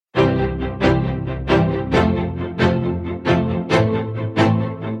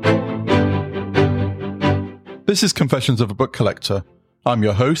This is Confessions of a Book Collector. I'm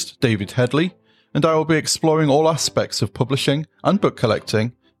your host, David Headley, and I will be exploring all aspects of publishing and book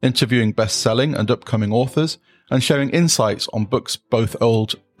collecting, interviewing best-selling and upcoming authors, and sharing insights on books both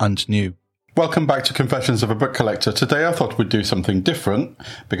old and new. Welcome back to Confessions of a Book Collector. Today I thought we'd do something different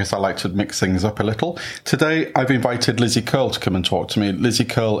because I like to mix things up a little. Today I've invited Lizzie Curl to come and talk to me. Lizzie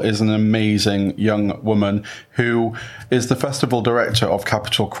Curl is an amazing young woman who is the festival director of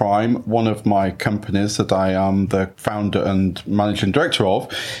Capital Crime, one of my companies that I am the founder and managing director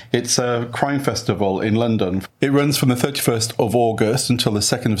of. It's a crime festival in London. It runs from the 31st of August until the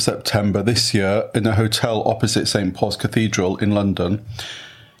 2nd of September this year in a hotel opposite St. Paul's Cathedral in London.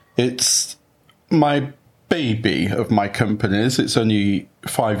 It's my baby of my companies. It's only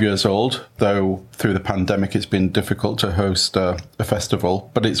 5 years old, though through the pandemic it's been difficult to host a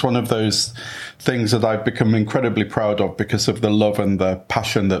festival. But it's one of those things that I've become incredibly proud of because of the love and the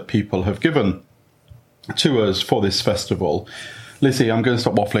passion that people have given to us for this festival. Lizzie, I'm going to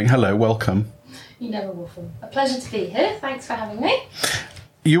stop waffling. Hello, welcome. You never waffle. A pleasure to be here. Thanks for having me.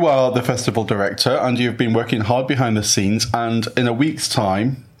 You are the festival director and you've been working hard behind the scenes, and in a week's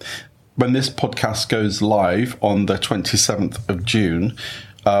time, when this podcast goes live on the 27th of June,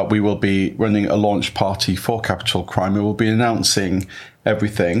 we will be running a launch party for Capital Crime. We will be announcing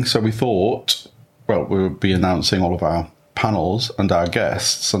everything. So we thought, well, we would be announcing all of our panels and our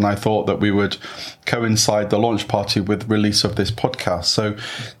guests. And I thought that we would coincide the launch party with the release of this podcast. So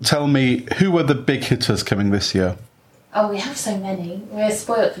tell me, who are the big hitters coming this year? Oh, we have so many. We're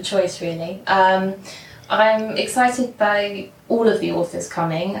spoiled for choice, really. I'm excited by all of the authors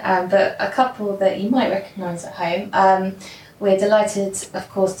coming, but a couple that you might recognise at home. We're delighted, of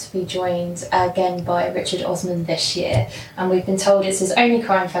course, to be joined again by Richard Osman this year, and we've been told it's his only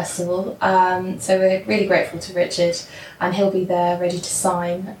crime festival, so we're really grateful to Richard, and he'll be there ready to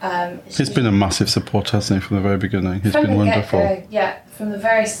sign. He's been a massive supporter, hasn't he, from the very beginning? He's been wonderful. Yeah, from the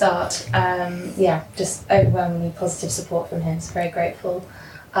very start. Just overwhelmingly positive support from him, so very grateful.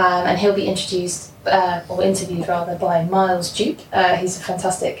 And he'll be interviewed by Miles Duke. He's a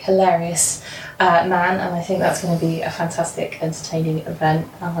fantastic, hilarious man, and I think that's going to be a fantastic, entertaining event.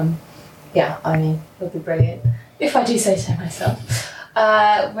 It'll be brilliant, if I do say so myself.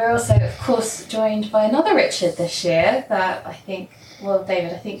 We're also, of course, joined by another Richard this year that I think, well,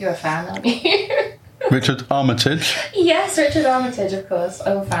 David, I think you're a fan, aren't you? Richard Armitage? Yes, Richard Armitage, of course.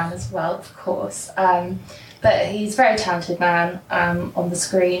 I'm a fan as well, of course. But he's a very talented man on the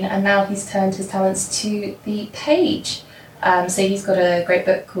screen, and now he's turned his talents to the page. So he's got a great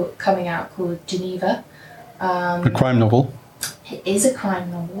book coming out called Geneva. A crime novel. It is a crime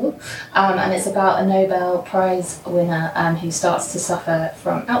novel, and it's about a Nobel Prize winner who starts to suffer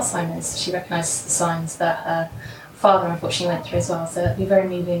from Alzheimer's. She recognises the signs that her father unfortunately went through as well, so it'll be very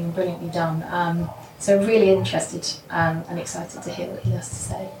moving and brilliantly done. So really interested and excited to hear what he has to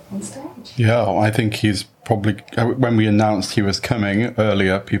say on stage. Yeah, I think he's probably, when we announced he was coming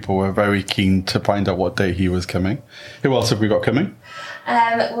earlier, people were very keen to find out what day he was coming. Who else have we got coming?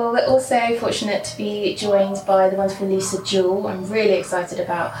 Well, we're also fortunate to be joined by the wonderful Lisa Jewell. I'm really excited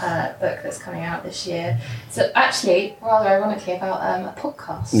about her book that's coming out this year. So actually, rather ironically, about a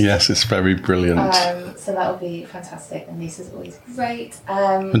podcast. Yes, it's very brilliant. So that'll be fantastic, and Lisa's always great.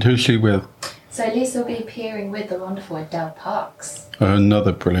 And who's she with? So Lisa will be appearing with the wonderful Adele Parks.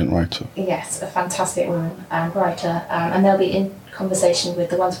 Another brilliant writer. Yes, a fantastic woman and writer. And they'll be in conversation with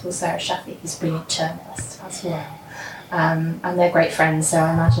the wonderful Sarah Shafi, who's a brilliant journalist as well. And they're great friends, so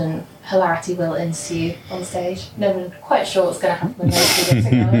I imagine hilarity will ensue on stage. No one's quite sure what's going to happen when they get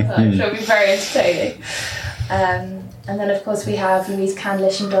together, so I'm sure it'll be very entertaining. And then, of course, we have Louise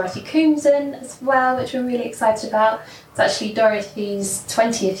Candlish and Dorothy Coomson as well, which we're really excited about. It's actually Dorothy's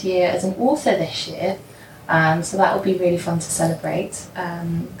 20th year as an author this year, so that will be really fun to celebrate.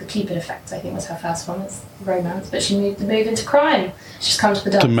 The Cupid Effect, I think, was her first one. It's romance, but she moved into crime. She's come to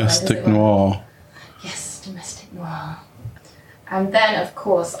the dark domestic noir. Yes, domestic noir. And then, of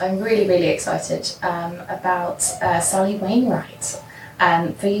course, I'm really, really excited about Sally Wainwright.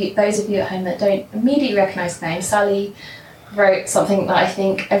 For those of you at home that don't immediately recognise the name, Sally wrote something that I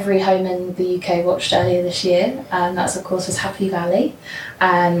think every home in the UK watched earlier this year, and that's, of course, was Happy Valley.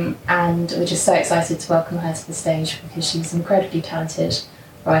 And we're just so excited to welcome her to the stage because she's an incredibly talented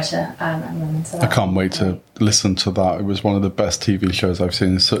writer and woman. So I can't wait to listen to that. It was one of the best TV shows I've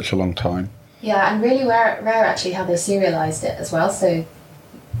seen in such a long time. Yeah, and really rare actually how they serialised it as well. So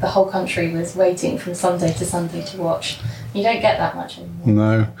the whole country was waiting from Sunday to Sunday to watch. You don't get that much anymore.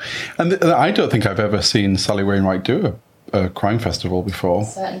 No. And I don't think I've ever seen Sally Wainwright do a crime festival before.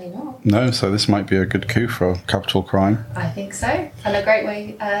 Certainly not. No, so this might be a good coup for Capital Crime. I think so. And a great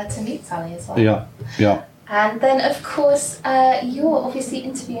way to meet Sally as well. Yeah. And then, of course, you're obviously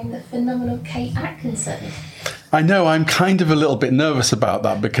interviewing the phenomenal Kate Atkinson. I know, I'm kind of a little bit nervous about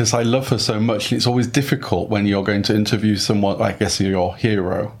that because I love her so much. And it's always difficult when you're going to interview someone, I guess, your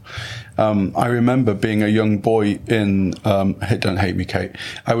hero. I remember being a young boy in, don't hate me, Kate.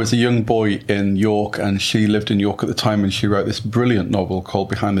 I was a young boy in York, and she lived in York at the time, and she wrote this brilliant novel called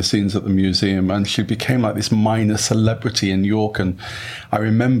Behind the Scenes at the Museum, and she became like this minor celebrity in York. And I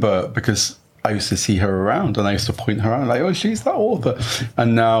remember, because I used to see her around, and I used to point her out, like, oh, she's that author.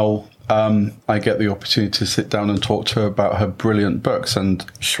 And now I get the opportunity to sit down and talk to her about her brilliant books, and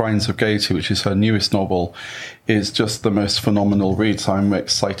Shrines of Gaiety, which is her newest novel, is just the most phenomenal read. So I'm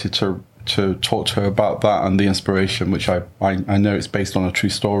excited to talk to her about that and the inspiration, which I know it's based on a true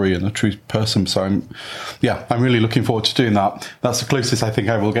story and a true person. So I'm really looking forward to doing that. That's the closest I think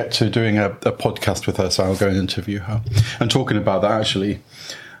I will get to doing a podcast with her. So I'll go and interview her. And talking about that, actually,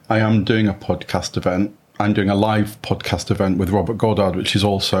 I am doing a podcast event. I'm doing a live podcast event with Robert Goddard, which is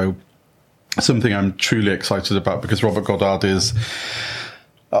also something I'm truly excited about, because Robert Goddard is,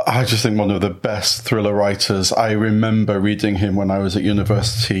 I just think, one of the best thriller writers. I remember reading him when I was at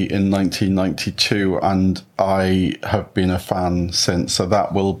university in 1992, and I have been a fan since. So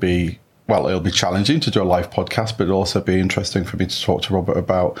that will be, well, it'll be challenging to do a live podcast, but it'll also be interesting for me to talk to Robert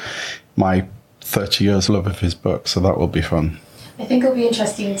about my 30 years love of his book. So that will be fun. I think it'll be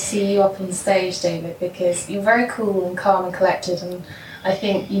interesting to see you up on stage, David, because you're very cool and calm and collected, and I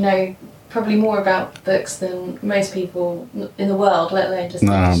think you know probably more about books than most people in the world, let alone just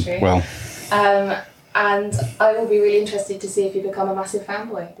the industry. Well. And I will be really interested to see if you become a massive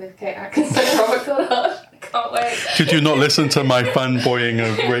fanboy with Kate Atkinson and Robert Goddard. I can't wait. Did you not listen to my fanboying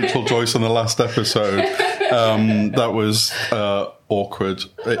of Rachel Joyce on the last episode? That was awkward.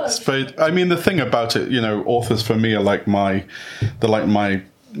 It's very, I mean, the thing about it, you know, authors for me are like my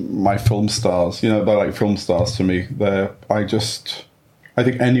film stars. You know, they're like film stars to me. I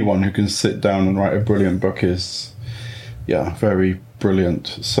think anyone who can sit down and write a brilliant book is, very brilliant.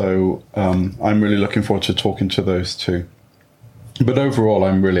 So I'm really looking forward to talking to those two. But overall,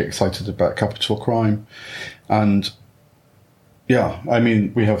 I'm really excited about Capital Crime. And I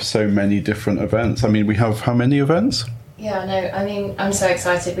mean, we have so many different events. I mean, we have how many events? Yeah, no, I mean, I'm so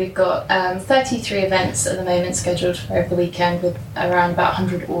excited. We've got 33 events at the moment scheduled for over the weekend, with around about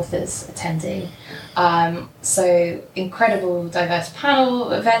 100 authors attending. So incredible diverse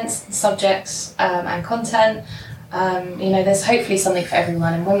panel events, subjects and content. There's hopefully something for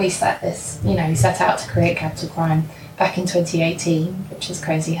everyone. And when we set this, we set out to create Capital Crime back in 2018, which is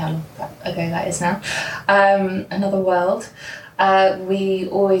crazy how long ago that is now. Another world. We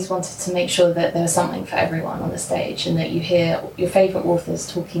always wanted to make sure that there was something for everyone on the stage, and that you hear your favourite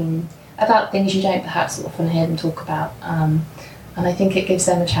authors talking about things you don't perhaps often hear them talk about. And I think it gives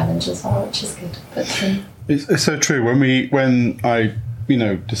them a challenge as well, which is good. But it's so true. When I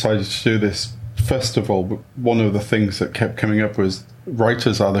decided to do this festival, one of the things that kept coming up was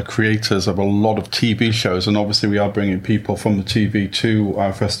writers are the creators of a lot of TV shows, and obviously we are bringing people from the TV to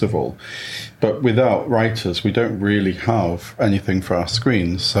our festival. But without writers, we don't really have anything for our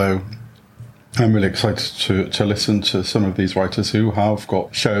screens. So I'm really excited to listen to some of these writers who have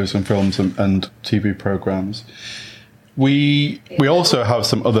got shows and films and TV programs. We also have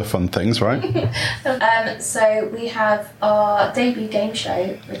some other fun things, right? So we have our debut game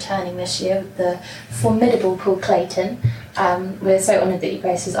show returning this year with the formidable Paul Clayton. We're so honoured that he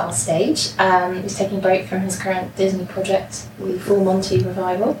graces our stage. He's taking a break from his current Disney project, the Full Monty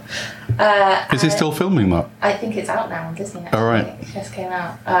revival. Is he still filming that? I think it's out now on Disney, actually. All right. It just came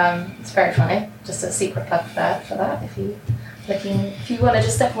out. It's very funny. Just a secret plug there for that. If you want to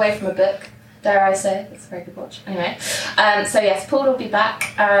just step away from a book, dare I say, it's a very good watch. Anyway, so yes, Paul will be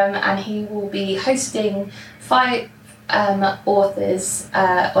back, and he will be hosting 5 authors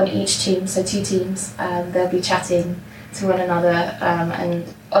on each team, so 2 teams. They'll be chatting to one another, and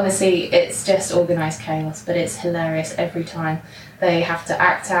honestly, it's just organised chaos, but it's hilarious every time. They have to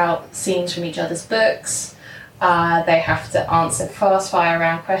act out scenes from each other's books. They have to answer fast fire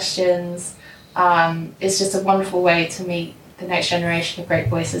round questions. It's just a wonderful way to meet the next generation of great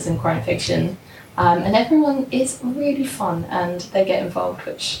voices in crime fiction, and everyone is really fun and they get involved,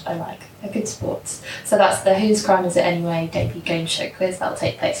 which I like. They're good sports. So that's the Whose Crime Is It Anyway debut game show quiz. That'll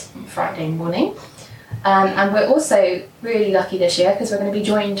take place on Friday morning, and we're also really lucky this year because we're going to be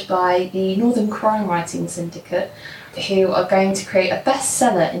joined by the Northern Crime Writing Syndicate, who are going to create a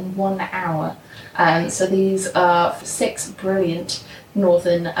bestseller in 1 hour. So these are 6 brilliant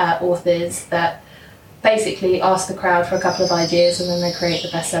Northern authors that basically ask the crowd for a couple of ideas and then they create the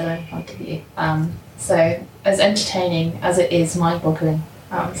bestseller in front of you. So as entertaining as it is mind-boggling,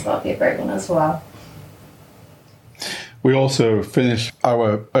 so that'll be a great one as well. We also finish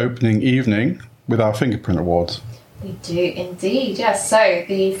our opening evening with our Fingerprint Awards. We do indeed, yes. So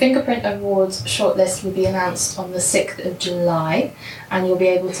the Fingerprint Awards shortlist will be announced on the 6th of July, and you'll be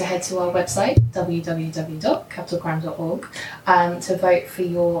able to head to our website, www.capitalcrime.org, to vote for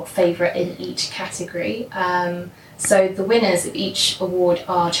your favourite in each category. So the winners of each award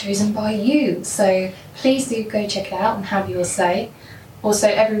are chosen by you. So please do go check it out and have your say. Also,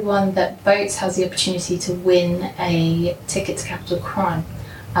 everyone that votes has the opportunity to win a ticket to Capital Crime.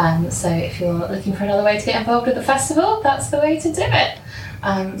 So if you're looking for another way to get involved with the festival, that's the way to do it.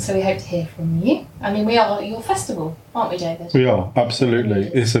 So we hope to hear from you. I mean, we are your festival, aren't we, David? We are,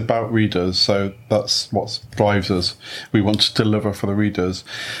 absolutely. It's about readers, so that's what drives us. We want to deliver for the readers.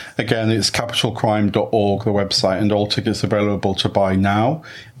 Again, it's capitalcrime.org, the website, and all tickets available to buy now.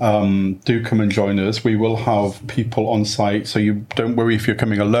 Do come and join us. We will have people on site, so you don't worry if you're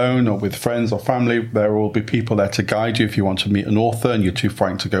coming alone or with friends or family. There will be people there to guide you if you want to meet an author and you're too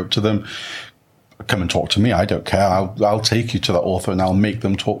frightened to go up to them. Come and talk to me. I don't care. I'll take you to that author and I'll make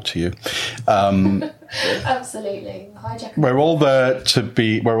them talk to you. Absolutely. We're all there to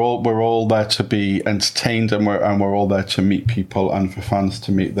be. We're all there to be entertained, and we're all there to meet people and for fans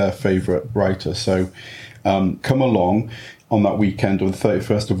to meet their favourite writer. So come along on that weekend of the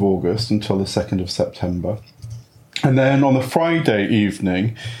 31st of August until the 2nd of September. And then on the Friday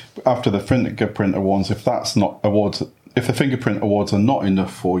evening, after the Fingerprint Awards, if the Fingerprint Awards are not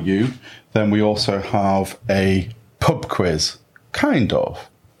enough for you, then we also have a pub quiz, kind of.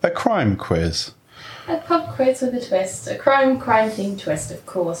 A crime quiz. A pub quiz with a twist. A crime-themed twist, of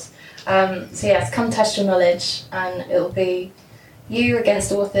course. So yes, come test your knowledge, and it'll be you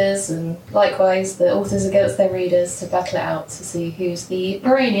against authors, and likewise the authors against their readers, to battle it out to see who's the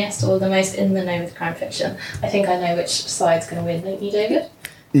brainiest or the most in the know with crime fiction. I think I know which side's going to win, don't you, David?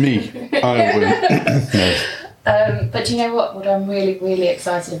 Me. I win. No. But do you know what I'm really, really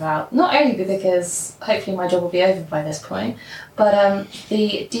excited about? Not only because hopefully my job will be over by this point, but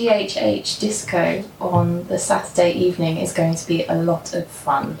the DHH Disco on the Saturday evening is going to be a lot of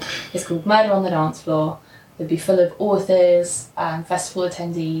fun. It's called Murder on the Dance Floor. It'll be full of authors and festival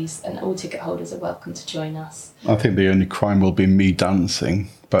attendees, and all ticket holders are welcome to join us. I think the only crime will be me dancing,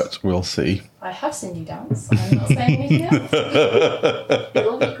 but we'll see. I have seen you dance. I'm not saying anything else.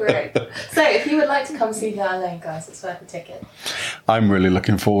 It'll be great. So if you would like to come see that alone, guys, it's worth a ticket. I'm really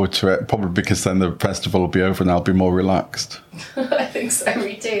looking forward to it, probably because then the festival will be over and I'll be more relaxed. I think so,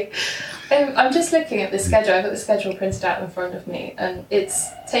 we do. I'm just looking at the schedule. I've got the schedule printed out in front of me, and it's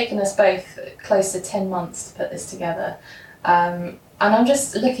taken us both close to 10 months to put this together. And I'm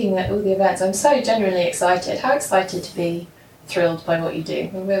just looking at all the events. I'm so genuinely excited. How excited to be thrilled by what you do.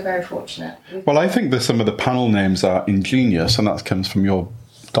 I mean, we're very fortunate. Well, I think that some of the panel names are ingenious, and that comes from your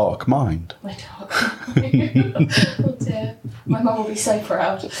dark mind. My dark mind. Oh dear. My mum will be so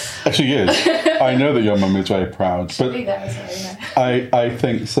proud. She is. I know that your mum is very proud. She'll but be there as well, you know. I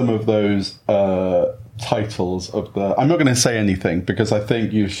think some of those titles of the... I'm not going to say anything, because I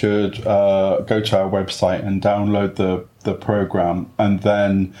think you should go to our website and download the programme, and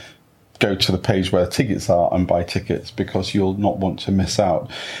then go to the page where tickets are and buy tickets, because you'll not want to miss out.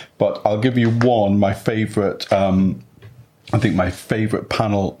 But I'll give you one. My favourite, I think my favourite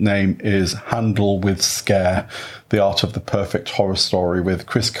panel name is Handle with Scare, The Art of the Perfect Horror Story, with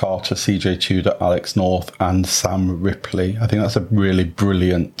Chris Carter, CJ Tudor, Alex North and Sam Ripley. I think that's a really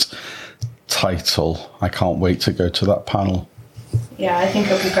brilliant title. I can't wait to go to that panel. Yeah, I think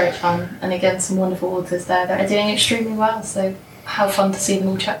it'll be great fun. And again, some wonderful authors there that are doing extremely well, so how fun to see them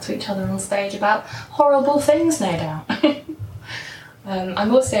all chat to each other on stage about horrible things, no doubt.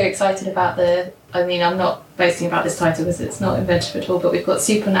 I'm also excited about I'm not boasting about this title because it's not inventive at all, but we've got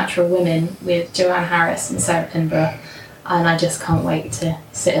Supernatural Women with Joanne Harris and Sarah Pinborough, and I just can't wait to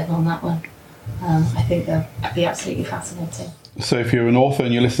sit in on that one. I think they'll be absolutely fascinating. So if you're an author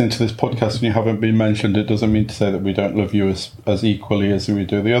and you're listening to this podcast and you haven't been mentioned, it doesn't mean to say that we don't love you as equally as we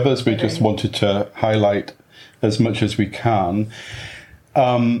do the others. We just wanted to highlight as much as we can.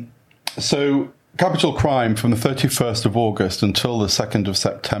 So Capital Crime from the 31st of August until the 2nd of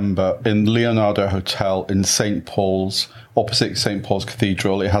September in Leonardo Hotel in St. Paul's, opposite St. Paul's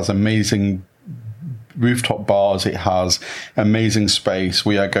Cathedral. It has amazing rooftop bars. It has amazing space.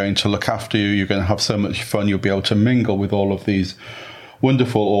 We are going to look after you. You're going to have so much fun. You'll be able to mingle with all of these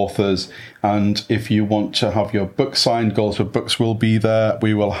wonderful authors. And if you want to have your book signed, Goals for Books will be there.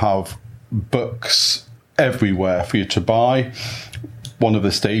 We will have books everywhere for you to buy. one of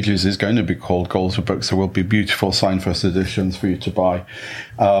the stages is going to be called Goals for Books. There will be beautiful signed first editions for you to buy,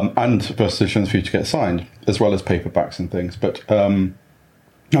 and first editions for you to get signed, as well as paperbacks and things. But I'm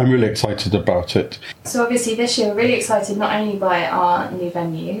really excited about it. So obviously this year we're really excited not only by our new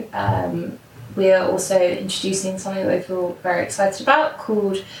venue, we are also introducing something that we feel very excited about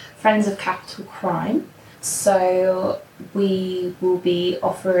called Friends of Capital Crime. So we will be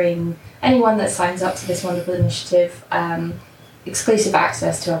offering anyone that signs up to this wonderful initiative exclusive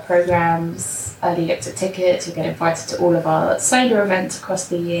access to our programmes, early looked at tickets, you'll get invited to all of our solar events across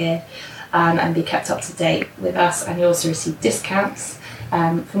the year and be kept up to date with us, and you also receive discounts.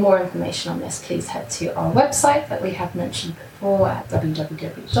 For more information on this, please head to our website that we have mentioned before at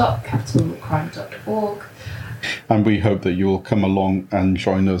www.capitalcrime.org. And we hope that you will come along and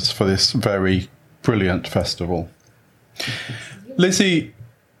join us for this very brilliant festival. Lizzie,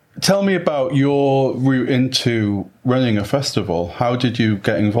 tell me about your route into running a festival. How did you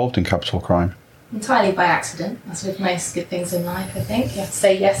get involved in capital crime? Entirely by accident, as with most good things in life, I think. You have to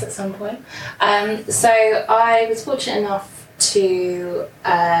say yes at some point. So I was fortunate enough to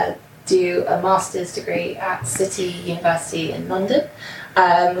do a master's degree at City University in London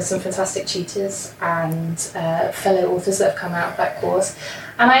with some fantastic tutors and fellow authors that have come out of that course.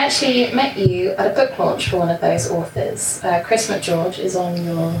 And I actually met you at a book launch for one of those authors. Chris McGeorge is on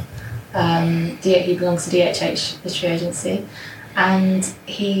your, he belongs to DHH Literary Agency. And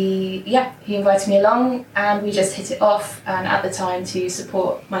he invited me along and we just hit it off. And at the time, to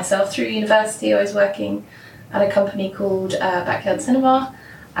support myself through university, I was working at a company called Backyard Cinema,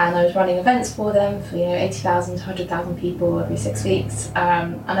 and I was running events for them for 80,000 to 100,000 people every 6 weeks,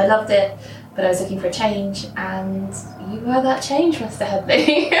 and I loved it, but I was looking for a change, and you were that change, Mr.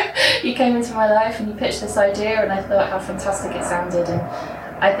 Headley. You came into my life and you pitched this idea, and I thought how fantastic it sounded, and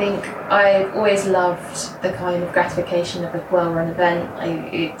I think I've always loved the kind of gratification of a well-run event.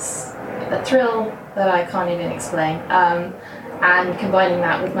 It's a thrill that I can't even explain, and combining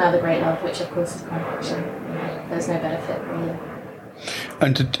that with my other great love, which of course is crime fiction. There's no better fit, really.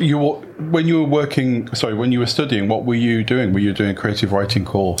 And when you were studying, what were you doing? Were you doing a creative writing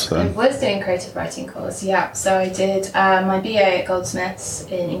course then? I was doing a creative writing course, yeah. So I did my BA at Goldsmiths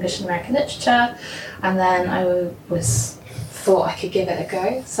in English and American Literature, and then I thought I could give it a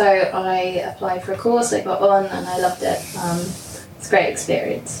go. So I applied for a course, I got on, and I loved it. It's a great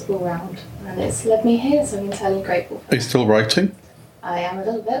experience all round, and it's led me here, so I'm entirely grateful for it. Are you still writing? I am a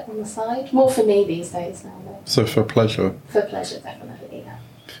little bit on the side. More for me these days now, though. So for pleasure? For pleasure, definitely, yeah.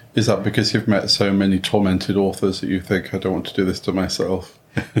 Is that because you've met so many tormented authors that you think, I don't want to do this to myself?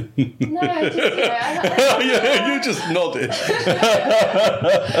 No, just, you just nodded.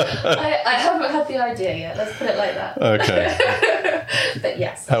 I haven't had the idea yet, let's put it like that. Okay. But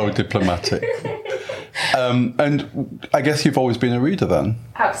yes. How diplomatic. And I guess you've always been a reader then?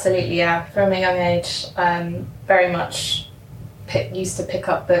 Absolutely, yeah. From a young age, very much used to pick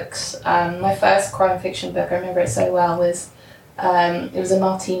up books. My first crime fiction book, I remember it so well, was it was a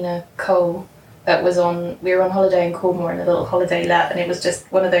Martina Cole that was we were on holiday in Cornwall in a little holiday let, and it was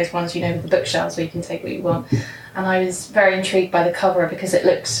just one of those ones, with the bookshelves where you can take what you want. And I was very intrigued by the cover because it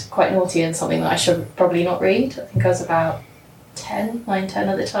looked quite naughty and something that I should probably not read. I think I was about 9, 10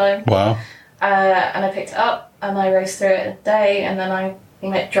 at the time. Wow. And I picked it up and I raced through it in a day, and then I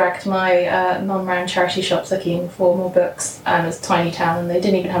dragged my mum around charity shops looking for more books, and it was a tiny town and they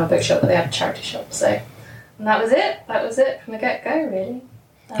didn't even have a bookshop, but they had a charity shop. So, and that was it from the get-go, really.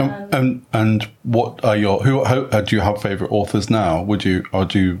 And what are do you have favourite authors now? Do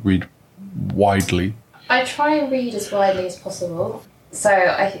you read widely? I try and read as widely as possible. So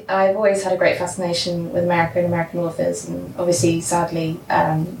I've always had a great fascination with America and American authors, and obviously, sadly,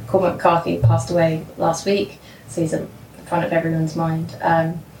 Cormac McCarthy passed away last week, so he's in front of everyone's mind.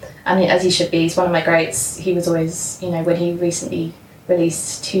 And as he should be, he's one of my greats. He was always, when he recently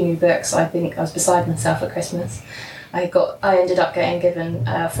released 2 new books, I think I was beside myself at Christmas. I ended up getting given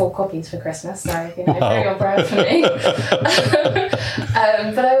 4 copies for Christmas, so very on brand for me. But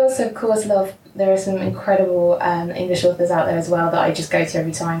I also, of course, there are some incredible English authors out there as well that I just go to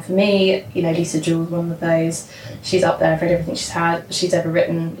every time. For me, Lisa Jewell's one of those. She's up there. I've read everything she's ever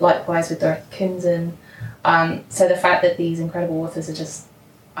written. Likewise with Dorothy Kinson. So the fact that these incredible authors are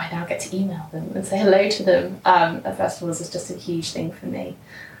I now get to email them and say hello to them at festivals is just a huge thing for me.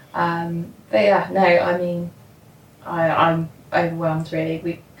 But yeah, no, I mean, I'm overwhelmed,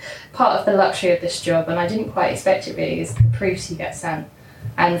 really. Part of the luxury of this job, and I didn't quite expect it really, is the proofs you get sent.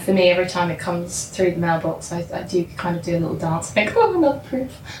 And for me, every time it comes through the mailbox, I do kind of do a little dance. I think, oh, another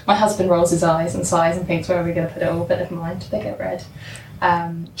proof. My husband rolls his eyes and sighs and thinks, where are we going to put it all? But never mind, they get read.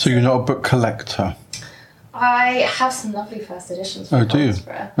 So you're not a book collector? I have some lovely first editions from do you?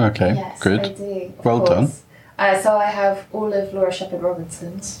 Goldsborough. Okay, yes, good. I do. Of Well course. So I have all of Laura Shepherd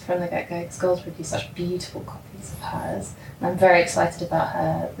Robinson's from the get-go, because Goldsborough do such beautiful copies of hers. And I'm very excited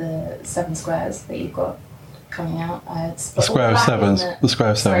about the 7 squares that you've got coming out. The Square of Sevens. The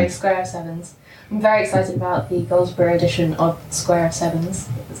Square of Sevens. Square of Sevens. I'm very excited about the Goldsborough edition of Square of Sevens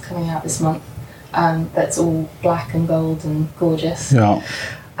that's coming out this month. That's all black and gold and gorgeous. Yeah.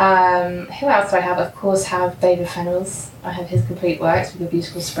 Who else do I have? Of course, have David Fennell's. I have his complete works with the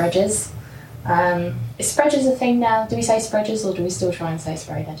beautiful spreads. Is spreads a thing now? Do we say spreads or do we still try and say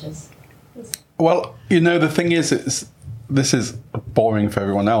sprayed edges? Well, the thing is, this is boring for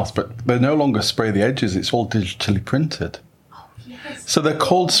everyone else, but they no longer spray the edges. It's all digitally printed. Oh, yes. So they're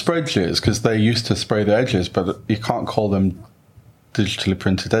called spreads because they used to spray the edges, but you can't call them digitally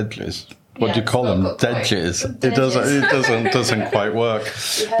printed edges. What do you call them? Dedges. It doesn't quite work.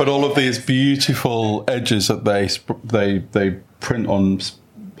 But all of these beautiful edges that they print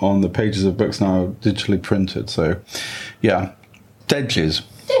on the pages of books now are digitally printed. So, yeah, Dedges.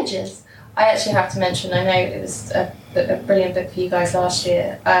 Dedges. I actually have to mention, I know it was a brilliant book for you guys last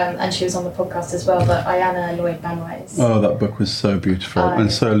year, and she was on the podcast as well, but Ayanna Lloyd Banway's. Oh, that book was so beautiful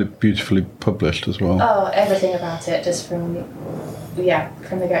and so beautifully published as well. Oh, everything about it, just from the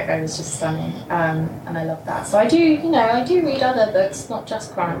get-go was just stunning, and I love that. So I do read other books, not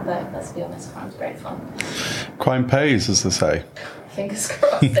just crime, but let's be honest, crime's great fun. Crime pays, as they say. Fingers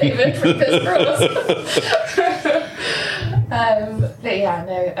crossed, David, fingers crossed. But yeah,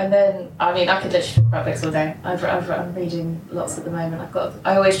 no, and then, I mean, I could literally talk about books all day. I'm reading lots at the moment.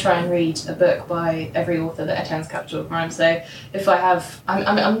 I always try and read a book by every author that attends Capital Crime, so if I have,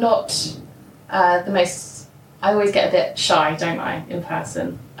 I'm not the most, I always get a bit shy, don't I, in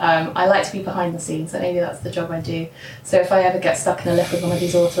person. I like to be behind the scenes, and maybe that's the job I do. So if I ever get stuck in a lift with one of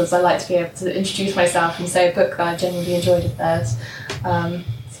these authors, I like to be able to introduce myself and say a book that I genuinely enjoyed of theirs.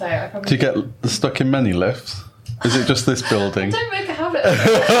 So I probably do you get stuck in many lifts? Is it just this building? Don't make a habit of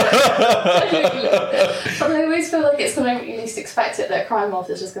it. But I always feel like it's the moment you least expect it that a crime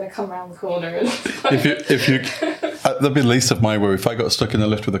author is just going to come around the corner. And if you, that'd be the least of my worry. If I got stuck in a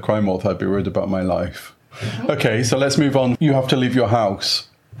lift with a crime author, I'd be worried about my life. Mm-hmm. Okay, so let's move on. You have to leave your house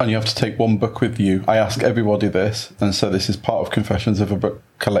and you have to take one book with you. I ask everybody this, and so this is part of Confessions of a Book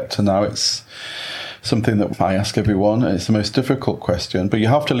Collector now. It's something that I ask everyone, and it's the most difficult question. But you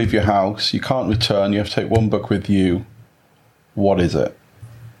have to leave your house. You can't return. You have to take one book with you. What is it?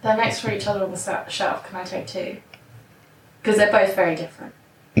 They're next to each other on the shelf. Can I take 2? Because they're both very different.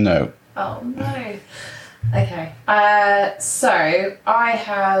 No. Oh, no. Okay. So I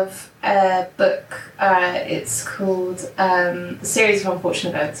have a book. It's called The Series of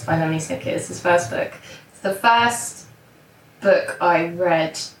Unfortunate Events by Lemony Snicket. It's his first book. It's the first book I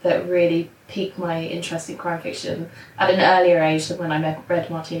read that really piqued my interest in crime fiction at an earlier age than when I read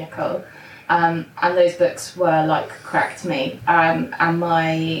Martina Cole. And those books were like crack to me. And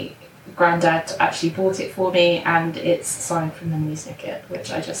my granddad actually bought it for me, and it's signed from Lemony Snicket,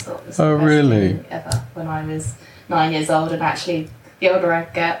 which I just thought was the best thing ever when I was 9 years old. And actually, the older I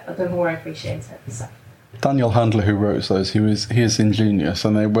get, the more I appreciate it. So. Daniel Handler, who wrote those, he is ingenious,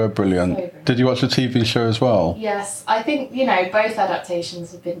 and they were brilliant. So brilliant. Did you watch the TV show as well? Yes, I think both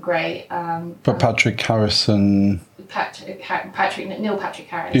adaptations have been great. But Patrick Harrison, Neil Patrick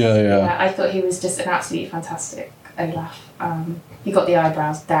Harris. Yeah. I thought he was just an absolutely fantastic Olaf. He got the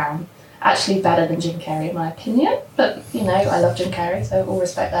eyebrows down. Actually, better than Jim Carrey in my opinion. But I love Jim Carrey, so all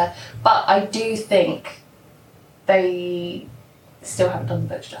respect there. But I do think they still haven't done the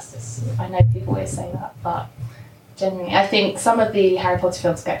books justice. I know people always say that, but genuinely, I think some of the Harry Potter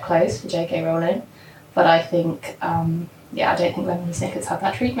films get close for J.K. Rowling, but I think, I don't think Lemony Snicket's had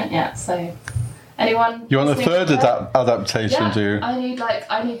that treatment yet. So, anyone? You want a third adaptation, do you?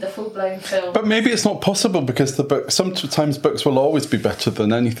 I need the full blown film. But maybe it's not possible because sometimes books will always be better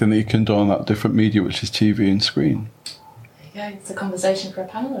than anything that you can do on that different media, which is TV and screen. Yeah, it's a conversation for a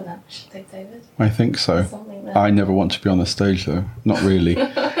panel on that, I should think, David. I think so. I never want to be on the stage, though. Not really. So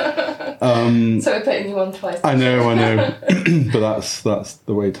we're putting you on twice. I know. But that's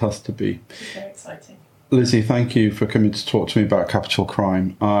the way it has to be. It's very exciting. Lizzie, thank you for coming to talk to me about Capital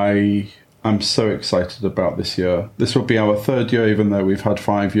Crime. I'm so excited about this year. This will be our 3rd year, even though we've had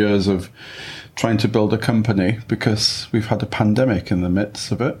 5 years of trying to build a company, because we've had a pandemic in the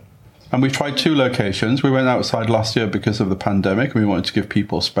midst of it. And we've tried 2 locations. We went outside last year because of the pandemic, and we wanted to give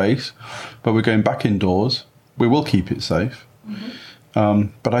people space. But we're going back indoors. We will keep it safe. Mm-hmm.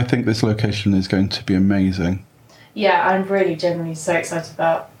 But I think this location is going to be amazing. Yeah, I'm really genuinely so excited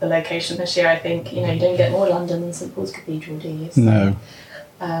about the location this year. I think, you don't get more London than St Paul's Cathedral, do you? So, no.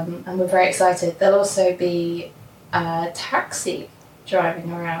 and we're very excited. There'll also be a taxi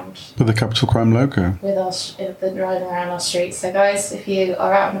driving around with the Capital Crime logo. With us driving around our streets. So guys, if you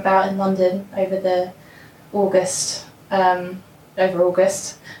are out and about in London over August,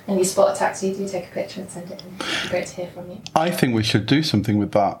 and you spot a taxi, do take a picture and send it in. It'd be great to hear from you. I think we should do something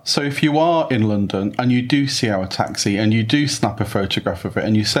with that. So if you are in London and you do see our taxi and you do snap a photograph of it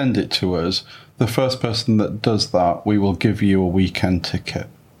and you send it to us, the first person that does that, we will give you a weekend ticket.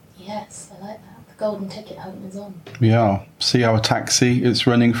 Yes, I like that. The golden ticket hunt is on. Yeah. See our taxi? It's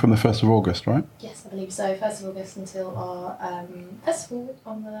running from the 1st of August, right? Yes, I believe so. 1st of August until our festival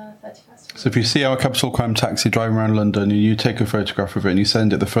on the 31st. So if you see our Capital Crime taxi driving around London and you take a photograph of it and you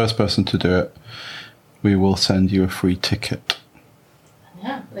send it, the first person to do it, we will send you a free ticket.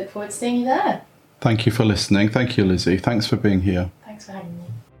 Yeah, look forward to seeing you there. Thank you for listening. Thank you, Lizzie. Thanks for being here. Thanks for having me.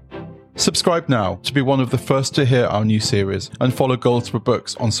 Subscribe now to be one of the first to hear our new series, and follow Goldsborough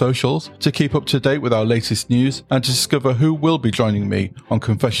Books on socials to keep up to date with our latest news and to discover who will be joining me on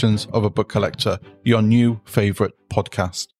Confessions of a Book Collector, your new favourite podcast.